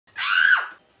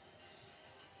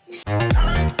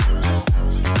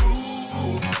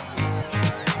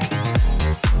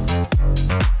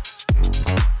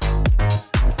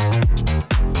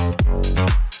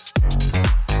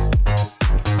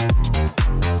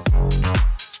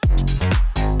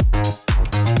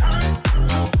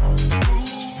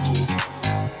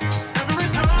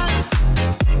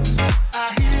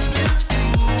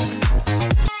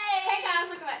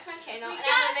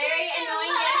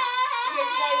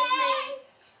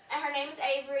her name is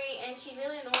Avery, and she's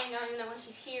really annoying. I don't even know why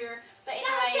she's here. But anyway.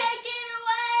 Don't take it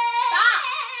away! Stop!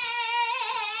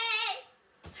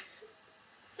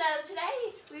 So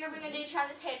today we are going to try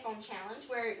this headphone challenge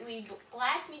where we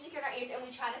blast music in our ears and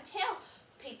we try to tell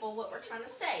people what we're trying to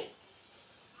say.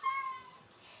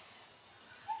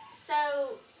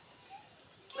 So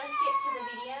let's get to the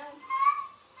video.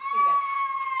 Here we go.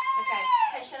 Okay.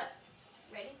 Hey, shut up.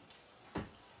 Ready?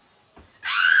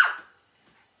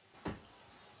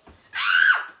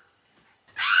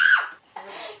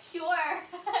 Sure.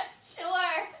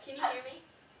 Sure. Can you hear me?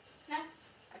 No.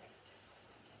 Okay.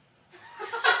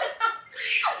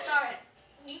 Start it.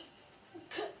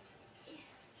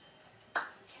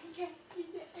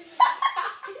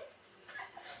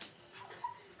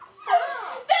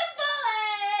 Stop. The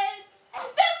bullets!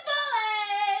 The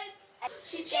bullets!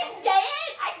 She's She's dead. dead?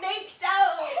 I think so.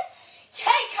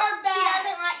 Take her back. She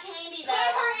doesn't like candy though.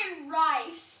 Put her in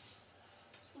rice.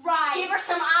 Rice. Give her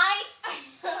some ice.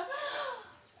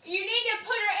 You need to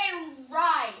put her in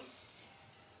rice.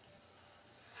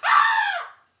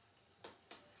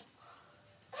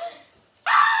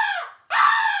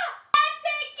 That's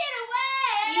it, get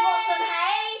away! You want some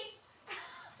hay?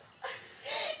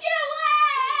 Get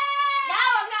away! No,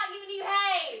 I'm not giving you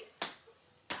hay.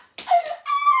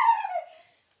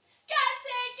 That's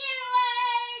it, get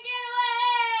away! Get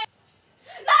away!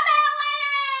 The mail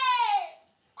lady!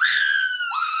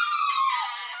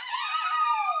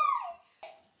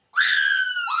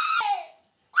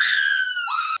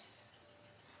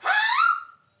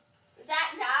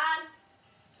 Zach died.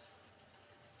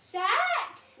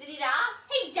 Zach? Did he die?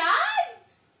 He died?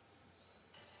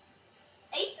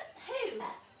 Who?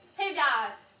 Who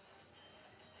died?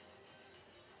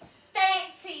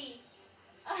 Fancy.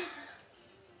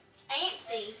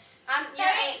 Antsy. You're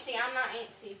antsy. I'm not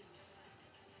antsy.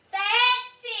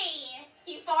 Fancy.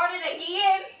 You farted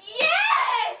again?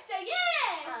 Yes!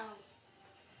 Yes! Oh.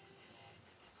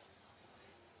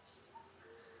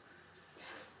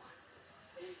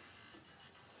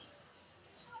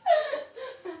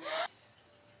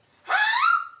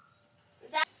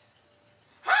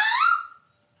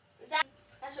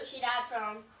 That's what she died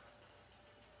from.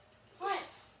 What?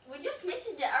 We just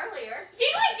mentioned it earlier.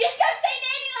 Didn't we just go see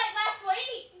Nanny like last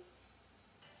week?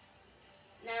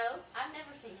 No, I've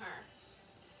never seen her.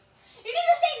 You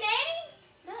never seen Nanny?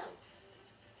 No.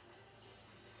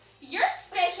 You're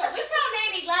special. We saw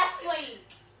Nanny last week.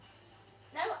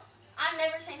 No, I've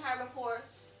never seen her before.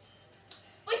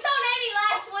 We saw Nanny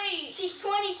last week. She's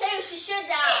 22. She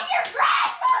should die. She's your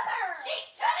grandmother.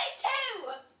 She's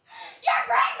 22. Your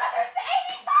grandmother's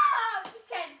 85. Just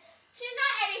kidding. She's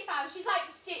not 85. She's like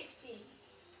 60.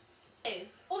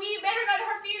 Well, you better go to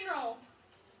her funeral.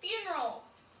 Funeral.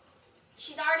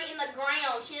 She's already in the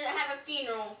ground. She doesn't have a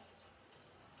funeral.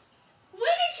 When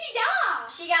did she die?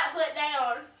 She got put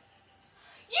down.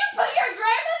 You put your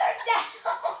grandmother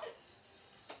down.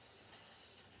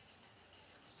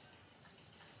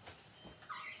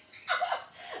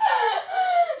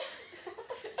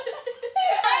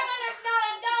 Grandmother's not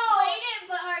a doll. We didn't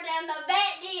put her down. The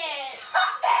vet did.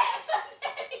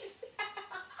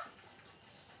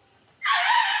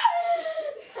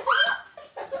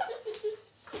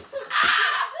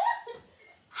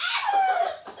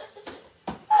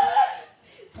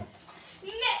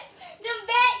 The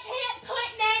vet can't put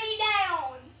Nanny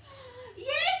down.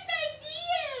 Yes, they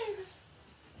did.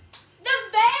 The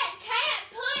vet can't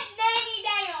put Nanny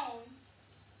down.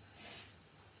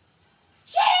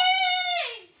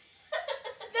 Shane!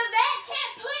 The vet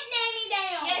can't put Nanny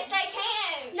down. Yes, they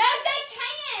can. No, they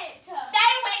can't.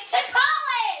 They went to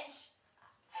college.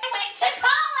 They went to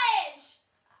college.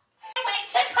 They went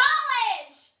to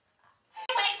college. They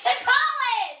went to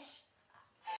college.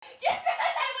 Just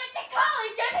because they went to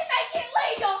college doesn't make it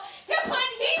legal to put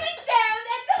humans down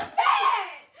at the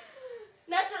vet.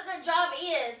 That's what their job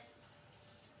is.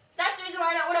 That's the reason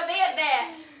why I don't want to be a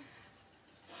vet.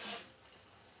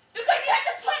 Because you have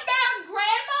to put down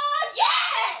grandmas?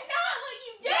 Yes! That's not what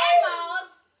you do. Grandmas.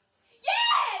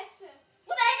 Yes!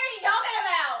 What the heck are you talking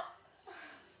about?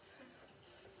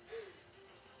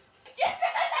 Just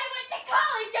because they went to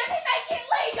college doesn't make it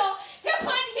legal to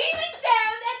put humans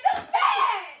down at the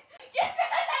vet. Just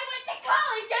because they went to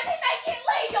college doesn't make it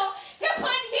legal to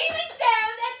put humans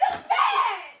down at the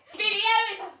vet. Video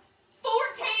is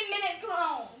 14 minutes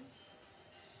long.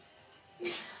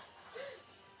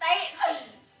 Fancy.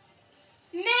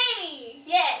 Nanny.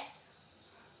 Yes.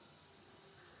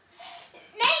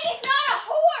 Nanny's not a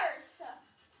horse.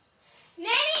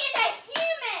 Nanny is a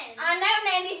human. I know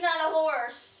Nanny's not a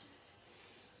horse.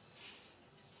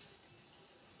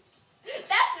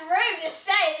 That's rude to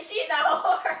say that she's a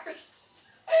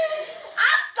horse.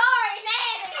 I'm sorry,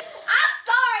 Nanny. I'm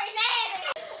sorry, Nanny.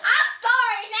 I'm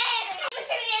sorry, Nanny. We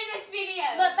should end this video.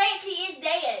 But Fancy is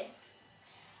dead.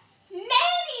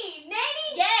 Nanny! Nanny?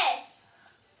 Yes.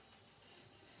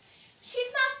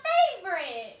 She's my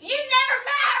favorite. You've never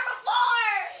met her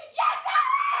before. Yes, I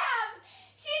have!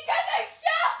 She took us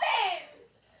shopping!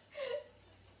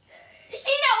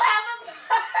 She don't have a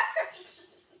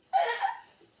purse.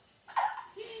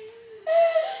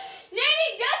 Nanny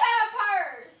does have a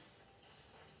purse.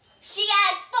 She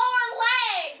has 4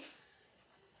 legs.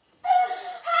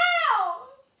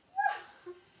 How?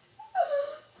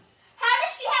 How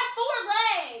does she have 4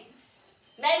 legs?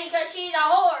 Maybe because she's a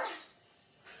horse.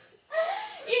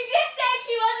 You just said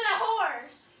she wasn't a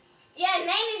horse. Yeah,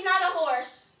 Nanny's not a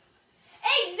horse.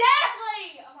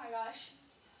 Exactly! Oh my gosh.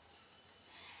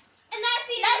 And that's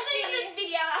the That's the end of this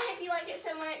video. I hope you like it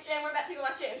so much, and we're about to go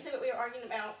watch it and see what we were arguing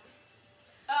about.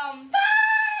 Bye!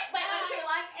 Wait, make sure to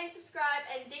like and subscribe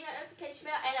and ding that notification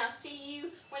bell, and I'll see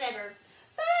you whenever.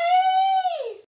 Bye!